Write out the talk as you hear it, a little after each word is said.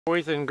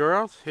Boys and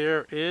girls,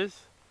 here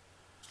is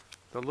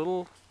the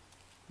little,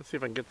 let's see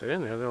if I can get that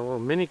in there, the little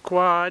mini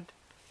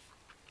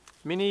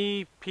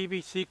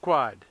PVC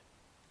quad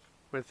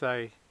with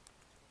a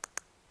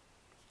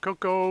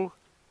Coco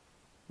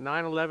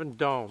 911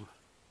 dome.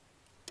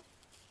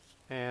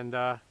 And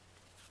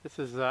this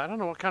is, I don't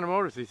know what kind of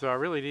motors these are,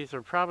 really. These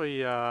are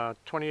probably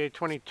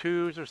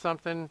 2822s or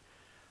something,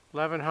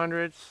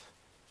 1100s.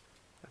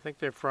 I think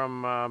they're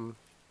from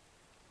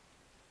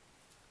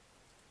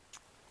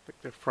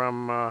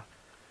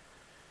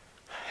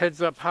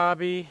Heads Up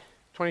Hobby,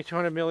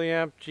 2200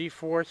 milliamp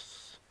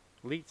G-Force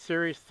Elite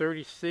Series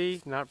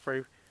 30C. Not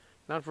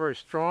very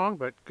strong,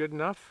 but good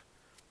enough.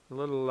 A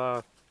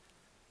little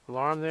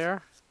alarm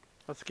there.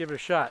 Let's give it a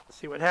shot.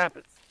 See what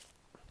happens.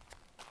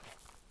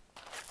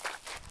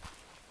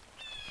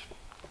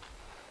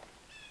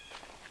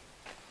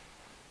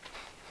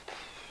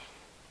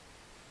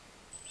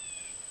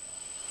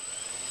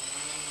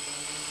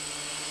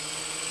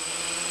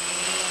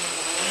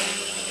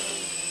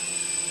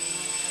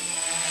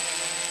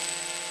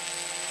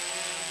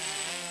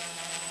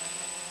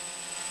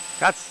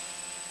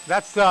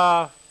 That's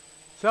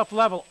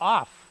self-level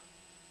off,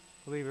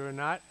 believe it or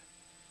not.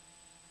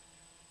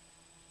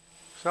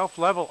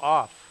 Self-level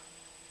off.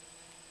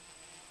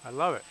 I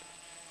love it.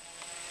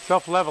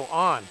 Self-level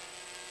on.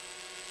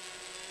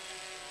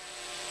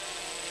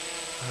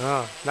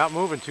 Not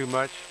moving too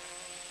much.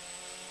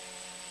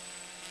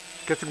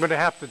 Guess I'm going to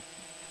have to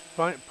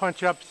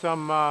punch up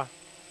some, let's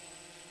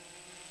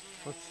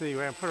see,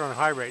 we're going to put it on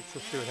high rates.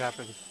 Let's see what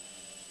happens.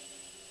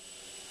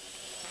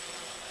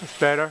 That's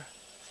better.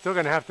 Still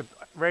going to have to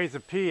raise the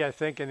P, I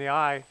think, in the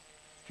eye.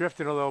 It's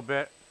drifting a little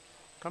bit.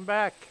 Come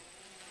back.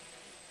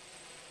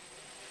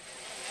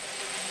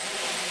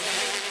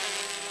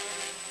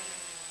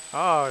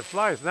 Oh, it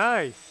flies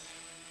nice.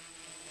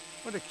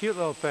 What a cute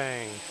little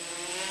thing.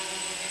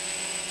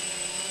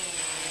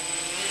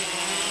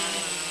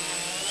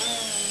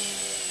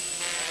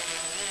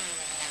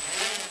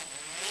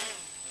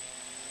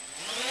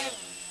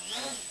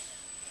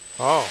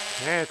 Oh,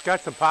 man, it's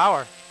got some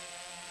power.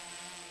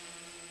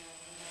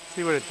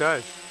 See what it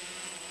does.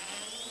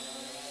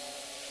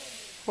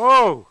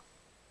 Whoa!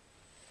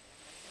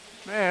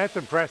 Man, that's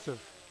impressive.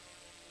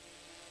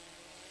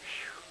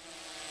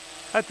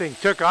 Whew. That thing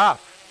took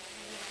off.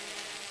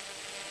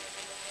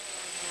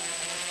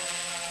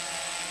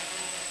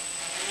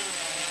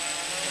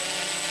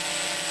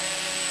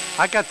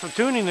 I got some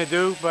tuning to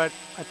do, but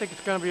I think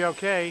it's going to be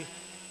okay.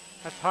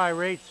 That's high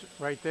rates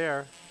right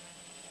there.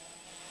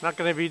 Not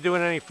going to be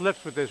doing any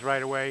flips with this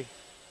right away.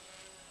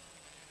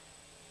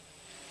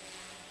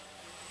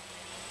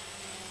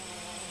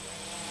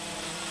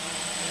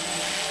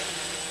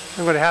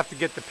 I'm going to have to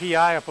get the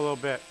PI up a little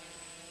bit.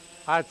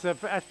 It's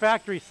at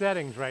factory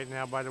settings right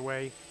now, by the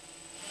way.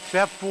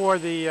 Except for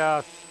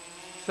the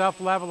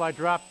self-level, I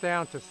dropped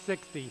down to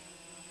 60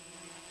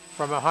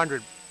 from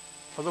 100.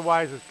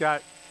 Otherwise,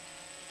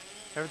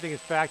 everything is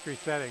factory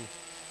settings.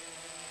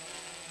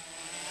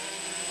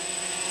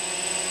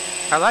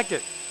 I like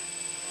it.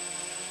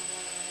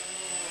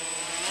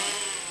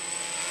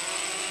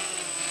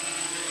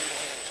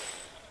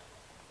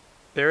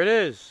 There it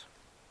is.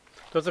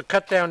 Those are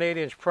cut down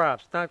 8-inch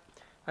props.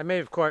 I may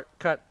have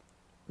cut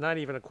not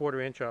even a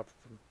 1/4 inch off of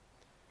them.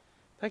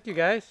 Thank you,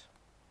 guys.